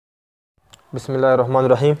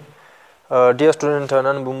Bismillahirrahmanirrahim. Dear student,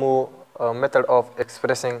 nan bumu method of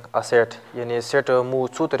expressing a set. Yani set mu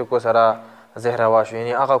څو طریقو سره زهراوا شو.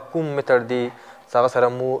 Yani هغه کوم method دی هغه سره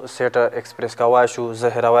مو set express کوا شو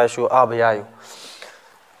زهراوا شو اب یایو.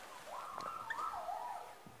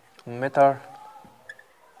 Method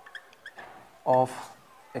of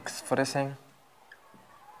expressing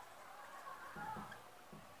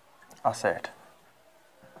a set.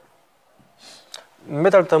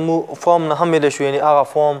 مثل ته مو فارم نه هم ویلی شو، یعنې هغه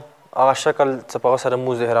فارم هغه شکل څه په هغه سره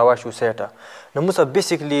مو زهراوه شو سیټه. نو موږ سره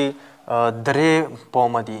بیسیکلي درې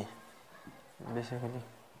فارمه دي. بیسیکلي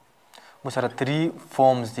موږ سره 3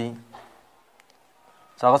 فارمز دي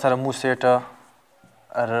چې هغه سره مو سیټه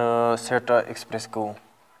ایکسپریس کوو.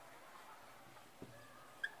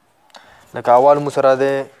 لکه اول مو سره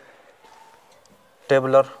دی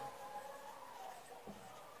ټیبلر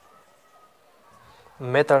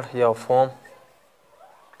میتھډ یا فارم.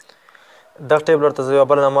 دا ټیبلر ته زه یوه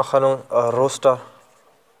بله نامه خلم روسټر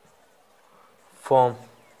فارم.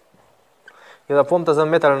 یا دا فارم ته زه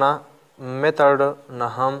میتھډ نه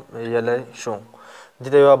هم ویلی شم. دې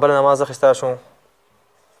ته یوه بله نامه زه اخیستی شم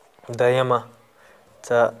دویمه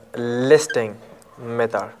څه لیسټینګ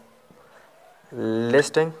میتھډ.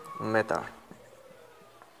 لیسټینګ میتھډ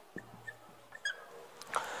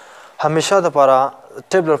همیشه دپاره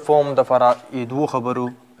ټیبلر فارم دپاره ای دوو خبرو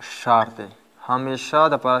شرط دی. همیشه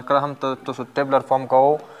دپاره کله هم تاسو ټیبلر فارم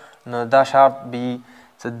کوو نو دا شرط بی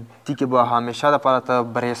چې دې کې به همیشه دپاره ته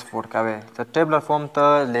بریس فوټ کوې. ته ټیبلر فارم ته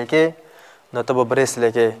لیکې نو ته به بریس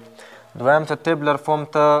لیکې. دویم ته ټیبلر فارم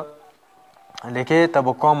ته لیکې ته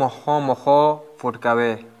به خامخا فوټ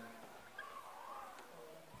کوې.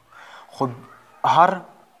 خو هر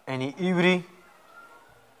یعنی ایوری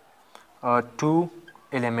 2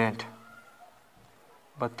 element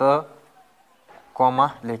به ته کاما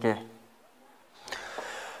لیکې.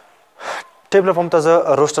 ټیبلر فارم ته زه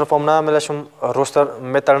روسټر فارم نه ویلی شم، روسټر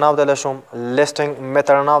میتھډ نه ویلی شم، لیسټینګ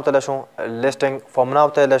میتھډ نه ویلی شم، لیسټینګ فارم نه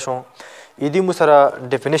ویلی شم. دې موږ سره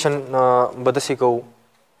ډیفینیشن به داسې کوو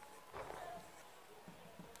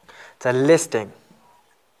چې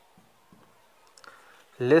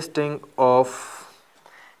listing of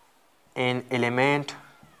an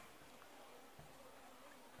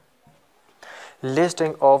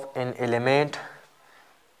element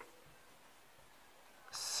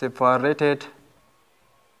separated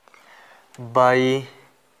by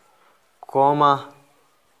comma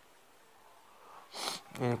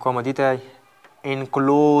dita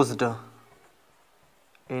enclosed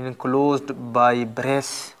by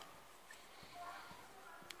brace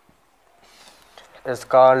is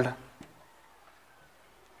called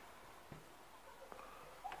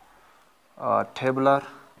tabular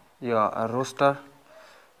या roster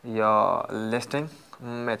या listing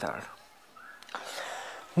method.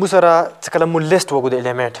 موږ سره چې کله مو لیست وکړو د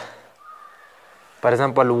الیمنټ فار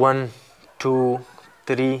ایگزامپل 1 2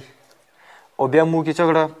 3 او بیا مو کې څه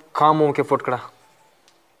کړه کام مو کې فوټ کړه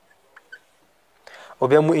او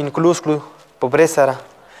بیا مو انکلوز کړو په بریس سره.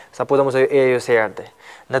 سپوز مو سره یو سیټ دی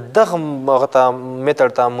نو دغه هغه ته میتھډ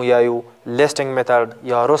ته مو یایو لیسټینګ میتھډ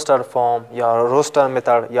یا روسټر فارم یا روسټر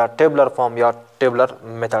میتھډ یا ټیبلر فارم یا ټیبلر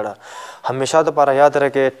میتھډ. همیشه دپاره یاد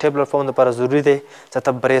رکھې ټیبلر فارم دپاره ضروري دی چې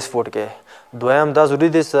ته بریس فوټ کې. دویم دا ضروري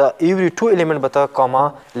دی چې ایوری 2 element به ته کاما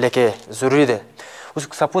لیکې ضروري دی. اوس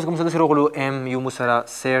سپوز که موږ داسې راغلو ام یو موږ سره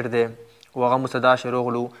سیټ دی او هغه موږ سره داسې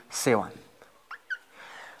راغلو 7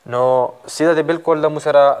 نو سیده دی بلکل د موږ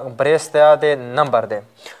سره بریس دی دی نمبر دی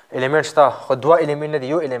الیمنټ شته خو 2 element نه دی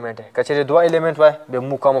یو element دی. که چېرې 2 element وای بیا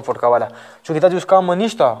موږ کاما فوټ کوله چونکې دا اوس کاما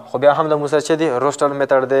نشته خو بیا هم د موږ سره چې دی روسټر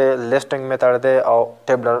میتھډ دی لیسټینګ میتھډ دی او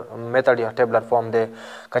ټیبلر میتھډ یا ټیبلر فارم دی.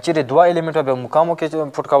 که چېرې 2 element وای بیا موږ کاما کې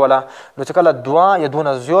فوټ کوله نو چې کله 2 یا 2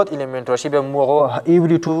 نه زیات element راشي بیا موږ هغه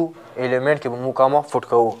ایوری 2 element کې به موږ کاما فوټ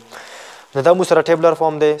کوو. نو دا موږ سره ټیبلر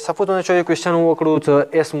فارم دی. سپوز موږ یو کوېشن وکړو چې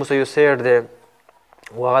ایس موږ سره یو سیټ دی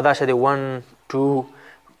و هغه داسې دی 1 2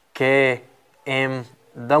 k m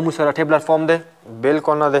دا موږ سره ټیبلر فارم دی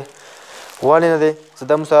بلکل نه دی. ولې نه دی چې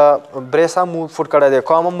دا موږ سره بریس هم مو فوټ کړی دی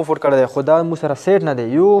کام هم مو فوټ کړی دی خو دا موږ سره سیټ نه دی.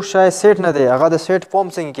 یو شی سیټ نه دی هغه د سیټ فارم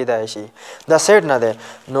څنګه کیدای شي دا سیټ نه دی.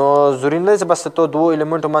 نو ضروري نه دی چې بس تو 2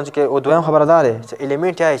 element منځ کې او دویم خبره دا دی چې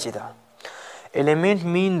element یې چې دا element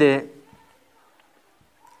mean دی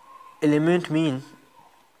element mean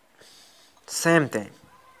same thing.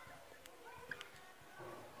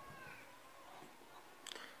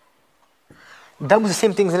 دا موږ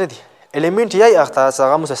سیم تینګز نه دي. element یای اخته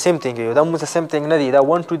هغه موږ سیم تینګ یو دا موږ سیم تینګ نه دي. دا 1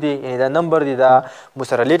 2 دی یعنې دا نمبر دی دا موږ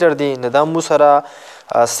سره لیټر دی. نو دا موږ سره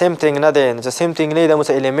سیم ثینګ نه دی چې سیم ثینګ نه دی د مو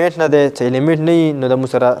سره الیمنټ نه دی چې الیمنټ نه وي نو د مو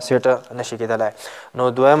سره سیټ نشي کېدلی نو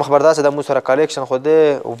دویم خبر دا چې د مو سره کلیکشن خو دی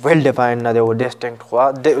ویل ډیفاینډ نه دی او ډسټنکټ خو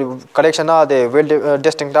کلیکشن نه دی ویل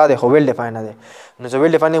ډسټنکټ نه دی خو ویل ډیفاینډ نه دی نو چې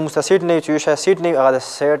ویل ډیفاینډ مو سره سیټ نه وي چې یو شی سیټ نه وي هغه د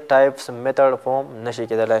سیټ ټایپس میتھډ فارم نشي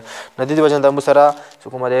کېدلی نو د دې وجه نه د مو سره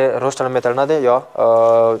چې کومه دی روسټر میتھډ نه دی یا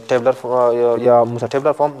ټیبلر یا مو سره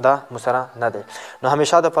ټیبلر فارم دا مو سره نه دی نو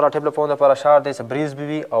همیشه دپاره ټیبلر فارم دپاره شارټ دی چې بریز به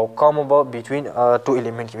وي او کامو به بټوین ټو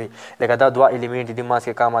الیمنټ وي لکه دا دوه الیمنټ دي ماسک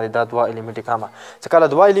کې کامه دي دا دوه الیمنټ کامه چې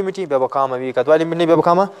کله دوه الیمنټ بیا به کامه وي که دوه الیمنټ نه بیا به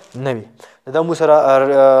کامه نه وي دا مو سره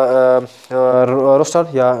روسټر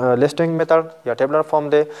یا لیسټنګ میتھډ یا ټیبلر فارم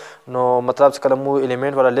دی نو مطلب چې کله مو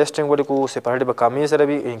الیمنټ والا لیسټنګ ولیکو سپریټ به کامې سره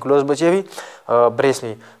وي انکلوز به چې وي بریس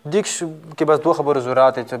نه دې کې بس دوه خبرو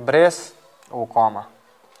ضرورت دی چې بریس او کامه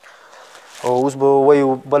اوس به وایو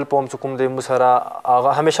بل پوم چې کوم دی مو سره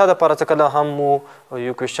هغه همیشه دپاره چې کله هم مو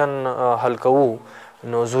یو کوېشن حل کوو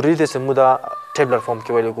نو ضروري دی چې مو دا ټیبلر فارم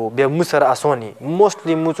کې ولیکو بیا مو سره اساني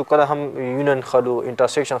موسټلی مو چې کله هم یونین خلو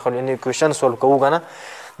انټرسیکشن خلو یعنې کوېشن سولو کوو که نه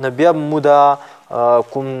نو بیا مو دا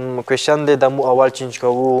کوم کوېشن دی دا مو اول چینج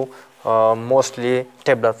کوو موسټلی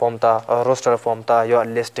ټیبلر فارم ته روسټر فارم ته یا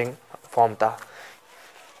لیسټنګ فارم ته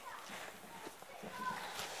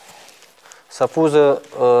سپوز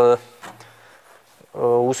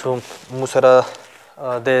اوس مو سره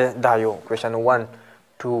دا یو کوېشن 1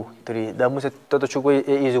 2 3 دا مو سره ته چې کوی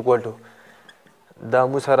A is equal to دا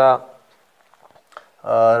مو سره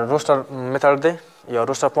روسټر میتھډ دی یا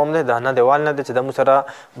روسټر فارم دی دا نه دیوال نه دی چې دا مو سره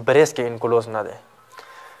بریس کې انکلوز نه دی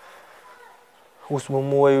اوس به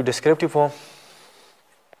مو وایو ډسکرپټیو فارم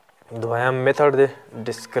دویم میتھډ دی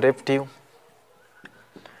ډسکرپټیو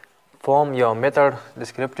فارم یا میتھډ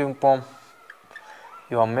ډسکرپټیو فارم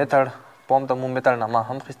یا میتھډ فارم ته مو میتھډ نامه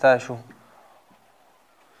هم اخیستی شو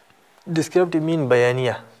ډسکرپټیو مین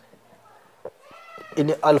بیانیه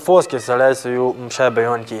یعنې الفاظ کې سړی څه یو شی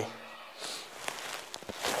بیان کړي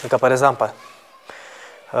لکه پر ایگزامپل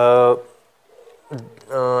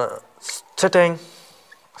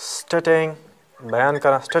stating بیان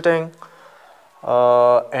کرنا stating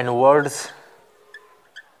and words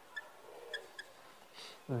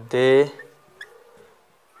the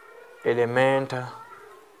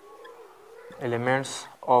elements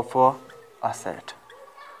of a set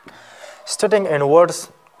stating and words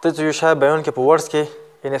ته چې یو شی بیان کې په words کې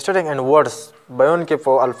in stating and words بیان کې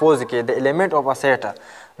په الفاظ کې the element of a set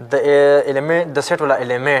the set ولا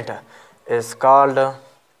element is called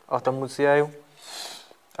او ته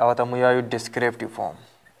موږ یایو descriptive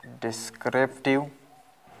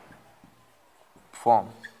form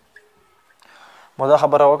مو دا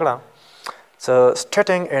خبره وکړه so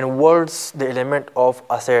stating and words the element of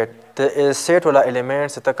a set the set ولا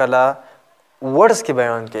elements ته کله words کې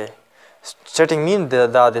بیان کې stating mean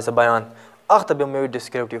دا د بیان هغه ته به مو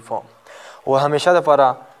descriptive form و همیشه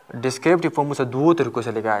دپاره descriptive form سره دوه طریقو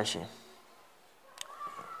سره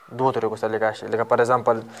لیکلی شي لکه پر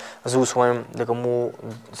ایگزامپل زه اوس وایم لکه مو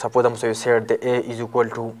سپوز مو یو سیټ د A is equal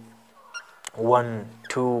to 1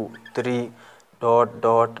 2 3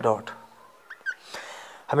 ډاټ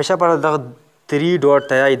همیشه پر دغه 3 ډاټ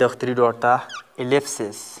ته یا دغه 3 ډاټ ته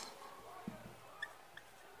الیپسس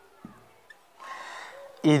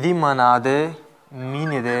ایدی معنا ده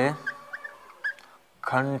مینې ده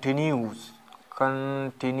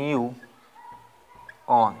continue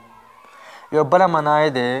on یو بله معنا یې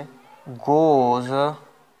ده goes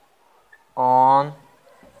on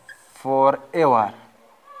forever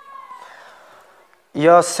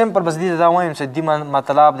یا سمپل بس دې ته دا وایم چې دې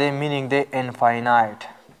مطلب دی مینینګ دی infinite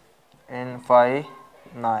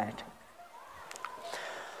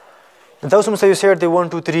دا اوس موږ یو سیټ دی 1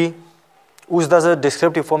 2 3 اوس دا زه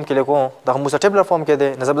ډسکرپټیو فارم کې لیکوم دغه موږ ټیبلر فارم کې دی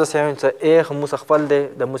نو زه به داسې وایم چې A موږ خپل دی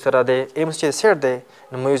د موږ سره دی A موږ چې سیټ دی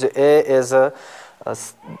نو موږ یو A از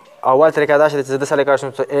اول طریقه دا چې زه داسې لیکلی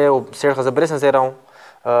شم چې A او سیټ څخه زه برېس نه ځایراوم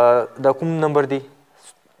دا کوم نمبر دی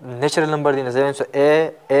نیچرل نمبر دی نو زه وایم چې A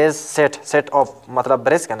از سیټ اف مطلب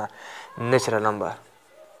برېس که نه نیچرل نمبر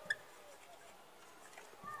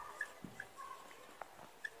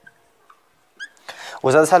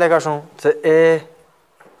اوس زه داسې لیکلی شم چې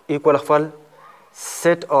A equal خپل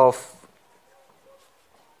set of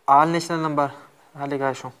all natural number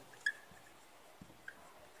لیکلی شو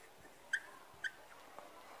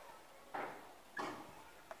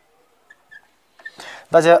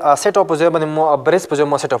دا چې set of په ځای باندې مو برېس په ځای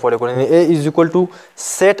مو set of ولیکو A is equal to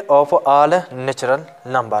set of all natural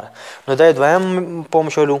number نو دا یې دویم فارم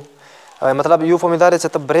شولو مطلب یو فارم دا دی چې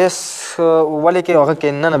ته بریس ولې کې هغه کې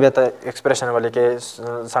نه بیا ته ایکسپریشن ولې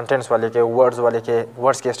کې سنټینس ولې کې ورډز ولې کې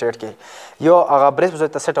ورډز کې سټیټ کې یو هغه بریس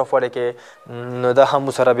په ته سیټ اف ولې کې نو دا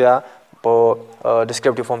هم سره بیا په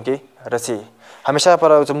ډسکرپټیو فارم کې رسي همیشه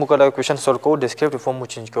پر چې موږ کله کوېشن سولو کوو ډسکرپټیو فارم مو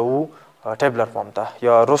چینج کوو ټیبلر فارم ته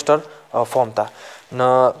یا روسټر فارم ته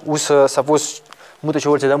نو اوس سپوز موږ ته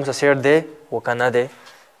چې دا موږ سیټ دی و که نه دی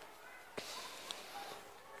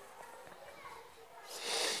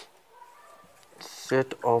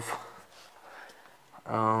set of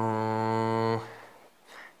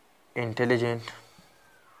intelligent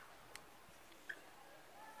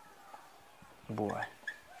boy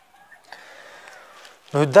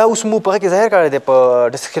نو دا اوس مو په کې ظاهر کړی دی په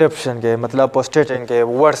ډسکرپشن کې مطلب په سټیټینګ کې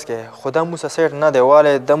ورډز کې خو دا مو سیټ نه دی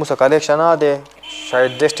والی دا مو کلیکشن نه دی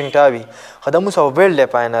شاید ډسټینګټ وي خو دا مو ویل دی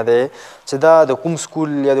پای نه دی چې دا د کوم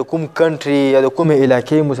سکول یا د کوم کنټري یا د کومې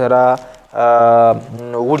علاقې مو سره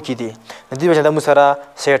وړکي دي د دې وجه د مو سره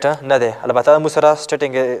سیټ نه دی البته مو سره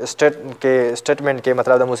سټیټمنټ کې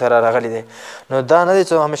مطلب د مو سره راغلی دی نو دا نه دی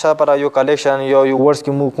چې همیشه پر یو کلیکشن یا یو ورډز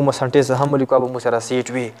کې مو کومه سنټنس هم ولیکو به مو سره سیټ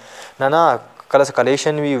وي نه کله چې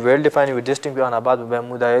کلیکشن وي ویل ډیفاین وي ډسټینګ وي نه بعد به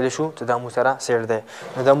مو دا ویلی شو چې دا مو سره سیټ دی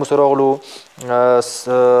نو دا مو سره راغلو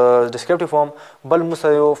ډسکرپټیو فارم بل مو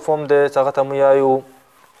سره یو فارم دی چې هغه ته مو یایو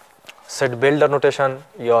سیټ بیلډر نوټیشن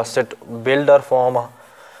یا سیټ بیلډر فارم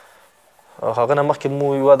هغه نه مخکې مو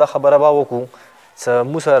یوه دا خبره به وکړو چې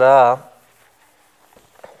مو سره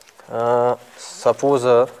سپوز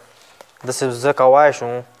داسې زه کولی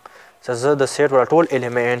شم چې زه د سیټ والا ټول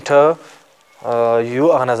الیمنټ یو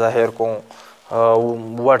هغه نه ظاهر کوم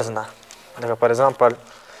ورډز نه لکه فار ایگزامپل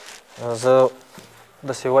زه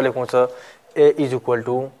داسې ولیکم چې A is equal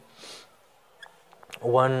to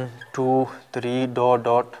 1 2 3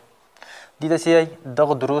 ډاټ دې ته څه یایي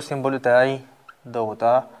دغه درو سمبلو ته یایي دغو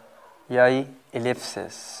ته یایي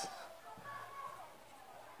الیپسس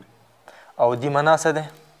او دې معنا څه دی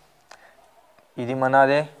دې معنا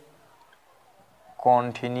دی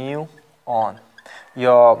کنټینیو آن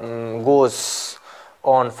یا goes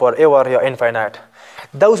on forever یا infinite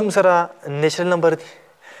دا اوس موږ سره نیچرل نمبر دی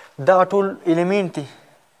دا ټول الیمنټ دي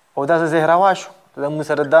او دا زهراوا شو دا موږ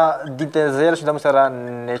سره دا دې ته زیل شو دا موږ سره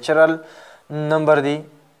نیچرل نمبر دی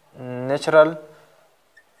نیچرل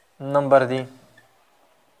نمبر دی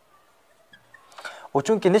او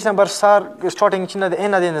چونکې نیچ نمبر سټارټینګ چې نه دی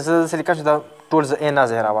ان دی نه زه داسې لیکم چې دا ټول زه ان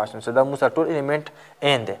زهرا واچوم چې دا موږ سره ټول الیمنټ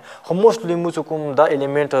ان دی خو موسټلی موږ چې کوم دا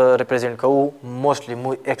الیمنټ ریپرزینټ کوو موسټلی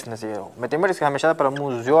موږ ایکس نه زیرو میتھمیټکس کې همیشه پر موږ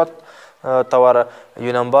زیات طور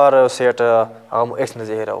یو نمبر سیټ هغه مو ایکس نه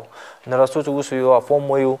زیرو نو راځو چې اوس یو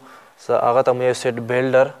فارم وایو هغه ته مو یو سیټ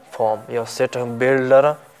بیلډر فارم یا سیټ بیلډر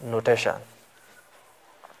نوټیشن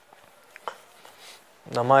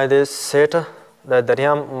دا ما دی سیټ دا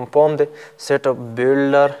دریم فارم دی سیټ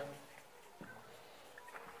بیلډر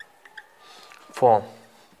فارم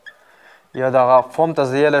یا دغه فارم ته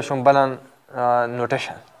زه یلی شم بله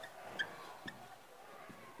نوټیشن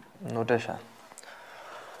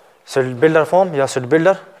set builder form یا set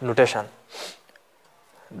builder notation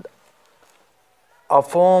a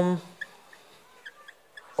form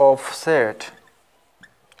of set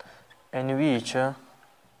in which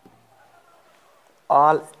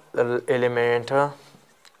all element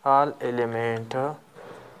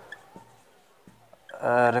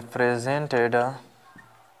represented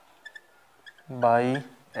by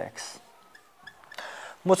x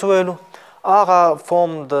مو څه ویلو هغه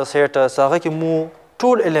فارم د سیټ هغه کې مو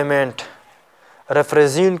ټول الیمنٹ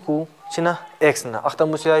ریپرزینټ کو چې نه ایکس نه اخته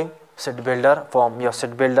مو څه سیټ بیلډر فارم یا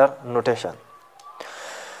سیټ بیلډر نوټیشن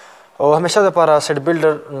او همیشه دپاره سیټ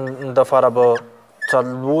بیلډر دپاره به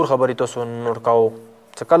څلور خبرې تاسو نوټ کوو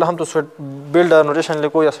چې کله هم تاسو سیټ بیلډر نوټیشن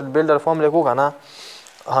لیکو یا سیټ بیلډر فارم لیکو که نه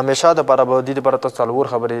همیشه دپاره به دې دپاره تاسو څلور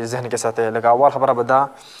خبرې ذهن کې ساتئ لکه اول خبره به دا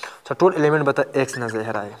چې ټول الیمنټ به ته ایکس نه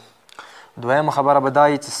ظاهروي دویمه خبره به دا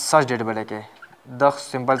وي چې سرچ ډیټ به لیکئ دغ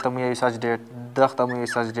سمبل ته مو یو سرچ ډیټ دغ ته مو یو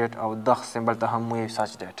سرچ ډیټ او دغ سمبل ته هم مو یو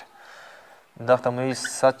سرچ ډیټ دغ ته مو یو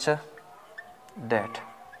سرچ ډیټ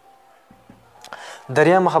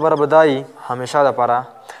دریمه خبره به دا وي همیشه دپاره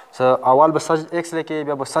چې اول به سرچ ایکس لیکئ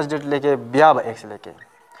بیا به سرچ ډیټ لیکئ بیا به ایکس لیکئ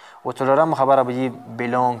او څلورمه خبره به وي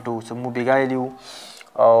بیلونګ ټو چې مو بېګایلی وو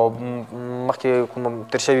او مخکې کوم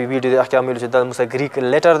تیر شوي ویډیو دی هغې هم ویلو چې دا موږ ګریک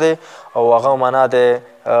لیټر دی او هغه معنا دی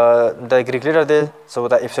د ګریک لیټر دی څه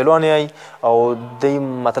دا اپسلون یی او دی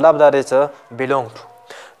مطلب دا دی چې بیلونګ ټو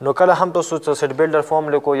نو کله هم تاسو سیټ بیلډر فارم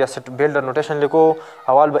لیکو یا سیټ بیلډر نوټیشن لیکو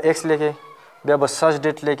اول به ایکس لیکئ بیا به سرچ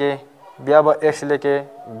ډیټ لیکئ بیا به ایکس لیکئ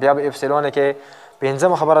بیا به اپسلون لیکئ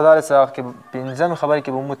پنځمه خبره دا دی چې پنځمې خبرې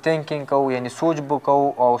کې به مو تینکینګ کوو یعنې سوچ به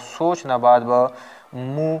کوو او سوچ نه بعد به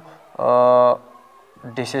مو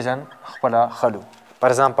ډیسیژن خپله خلو. فار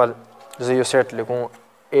ایگزامپل زه یو سیټ لیکم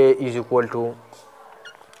A is equal to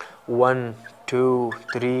 1 2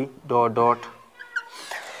 3 ډاټ ډاټ.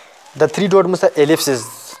 دا 3 ډاټ مو سره الیپسز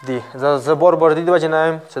دي. زه بار بار دې د وجې نه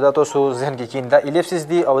یم چې دا تاسو ذهن کې کښېني. دا الیپسز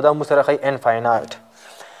دي او دا مو سره ښایي انفاینایټ.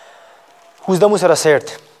 اوس دا مو سره سیټ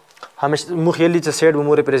همیشه مو خیال دي چې سیټ به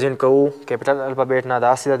مو ریپرزینټ کوو کیپیټل الفابیټ نه.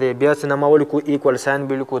 دا سیده دی. بیا څه نامه ولیکو ایکول ساین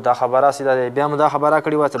به لیکو. دا خبره سیده دی. بیا مو دا خبره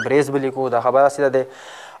کړې وه چې بریس به لیکو. دا خبره سیده دی.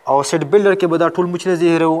 او سیټ بلډر کې به دا ټول موچ نه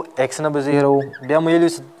زیهرو ایکس نه به زیهرو. بیا مو ویلي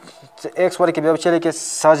چې ایکس ورکې بیا به چې لیکې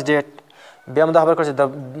سرچ ډیټ. بیا مو دا خبره کړه چې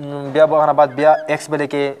بیا به هغه نه بعد بیا ایکس به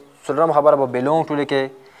لیکې. څلورمه خبره به بیلونګ ټو لیکې.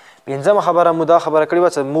 پنځمه خبره مو دا خبره کړې وه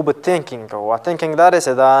چې مو به تینکینګ کوو. تینکینګ دا دی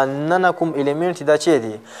چې دا ننه کوم الیمنټ دي دا چې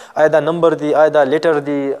دي. آیا دا نمبر دی؟ آیا دا لیټر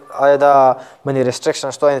دی؟ آیا دا باندې ریسټرکشن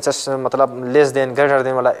شته؟ یعنې څه مطلب لیس دین ګریټر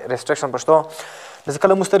دین والا ریسټرکشن پشتو. چې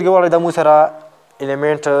کله مو سترګې واړوئ دا مو سره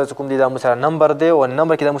الیمنټ چې کوم دی دا مو سره نمبر دی او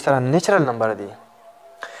نمبر کې دا مو سره نیچرل نمبر دی.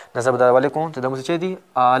 نو زه به دا ولیکم چې دا مو څه دی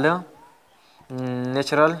آل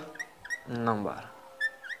نیچرل نمبر.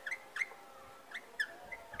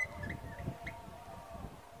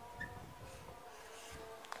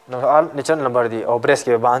 نو آل نیچرل نمبر دی او بریس کې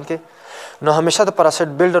به باندې کې. نو همیشه د پراسیټ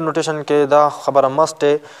بلډر نوټیشن کې دا خبره مست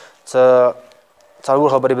دی چې څلور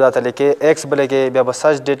خبرې به درته لیکې. ایکس به لیکې، بیا به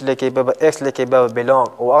سرچ ډیټ لیکې، بیا به ایکس لیکې، بیا به بیلونګ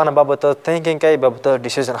او هغه نه بیا به ته تینکینګ کوې، بیا به ته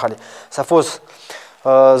ډیسیژن خلې. سپوز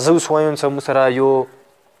زه اوس وایم چې موږ سره یو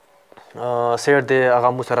سیټ دی هغه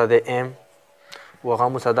موږ سره دی ایم او هغه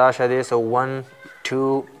موږ سره دا شی دی 1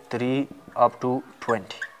 2 3 اپ ټو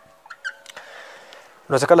 20.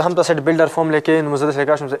 نو چې کله هم ته سیټ بلډر فارم لیکې نو زه داسې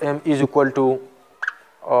لیکلی شم چې ایم از اکول ټو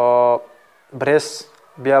بریس.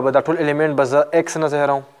 بیا به دا ټول الیمنټ به زه ایکس نه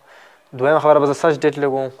ظاهروم. دویمه خبره به زه سرچ ډیټ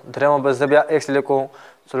لیکم. دریمه به زه بیا ایکس لیکم.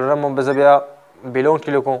 څلورمه به زه بیا بیلونګ ټو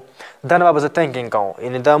لیکم. دا نه به زه تینکینګ کوم.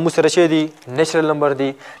 یعنې دا موږ سره چې دي نیچرل نمبر دی.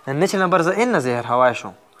 نیچرل نمبر زه ان نه ظاهرولی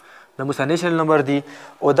شم. دا موږ سره نیچرل نمبر دی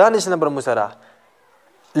او دا نیچرل نمبر موږ سره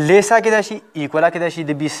لیسا کېدای شي ایکولا کېدای شي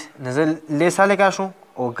د 20. نو زه لیسا لیکلی شم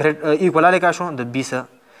او ایکولا لیکلی شم د 20.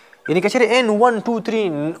 یعنې که چېرې ان 1 2 3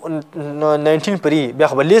 19 پرې بیا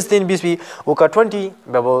خو به لیس دین 20 وي او که 20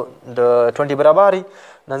 بیا به د 20 برابر وي.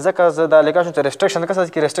 نن ځکه زه دا لیکلی شم چې ریسټرکشن که څه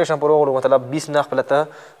کې ریسټرکشن پر وغواړو مطلب 20 نه خپله ته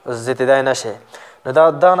زیاتېدی نه شي. نو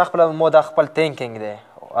دا نه خپله مو دا خپل تینکینګ دی.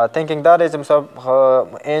 تینکینګ دا دی چې مثلا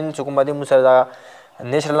ان چې کوم دی موږ سره دا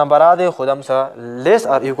نیچرل نمبر دی خو دا موږ سره لیس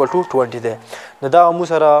آر ایکول ټو 20 دی. نو دا موږ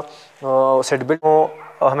سره سیټ بلډ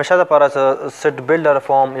همیشه دپاره سیټ بلډر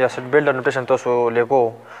فارم یا سیټ بلډر نوټیشن تاسو لیکو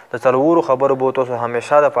د څلورو خبرو به تاسو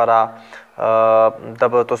همیشه دپاره دا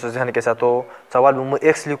به تاسو ذهن کې ساتو. سوال به مو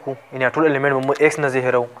ایکس لیکو یعنې ټول الیمنټ به مو ایکس نه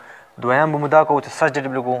ظاهرو. دویم به مو دا کوو چې سرچ ډیټ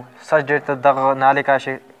به لیکو. سرچ ډیټ ته دغه نه لیکلی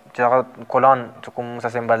شي چې هغه کولان چې کوم څه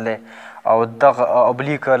سمبل دی او دغه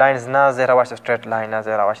اوبلیک لاینز نه ظاهرولی شي سټریټ لاین نه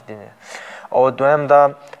ظاهرولی شي. او دویم دا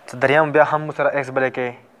چې دریم بیا هم سره ایکس به لیکې.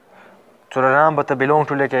 څلورم به ته بیلونګ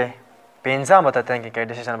ټو لیکې. پنځم به ته تینکینګ کوې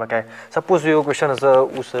ډیسیژن به کوې. سپوز یو کوېشن زه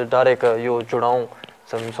اوس ډایرکټ یو جوړوم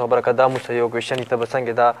څه خبره که دا موږ سره یو کوېشن وي ته به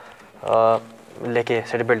څنګه دا لیکې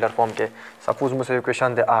سیټ بلډر فارم کې. سپوز موږ سره یو کوېشن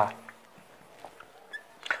دی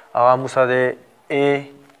هغه موږ سره دی A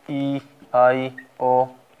E I O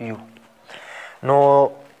U. نو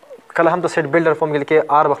کله هم ته سیټ بلډر فارم کې لیکې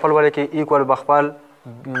آر به خپل ولیکې ایکول به خپل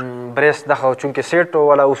بریس دغه چونکې سیټ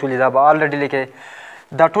والا اصول دا به آلریډي لیکې.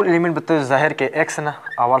 دا ټول الیمنټ به ته ظاهر کې ایکس نه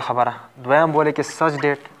اول خبره. دویم به ولیکې سرچ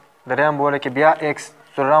ډیټ. دریم به ولیکې بیا ایکس.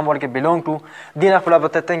 څلورم به ولیکې بیلونګ ټو. دې نه خپله به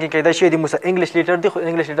ته تینکینګ کوې دا شی دی موږ سره انګلیش لیټر دی خو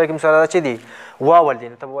انګلیش لیټر کې موږ سره دا چې دی واول دی.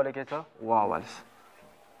 نو ته به ولیکې څه واولس.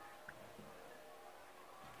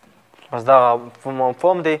 بس دغه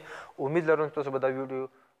فارم دی. امید لرم چې تاسو به دا ویډیو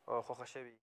خوښه شوي.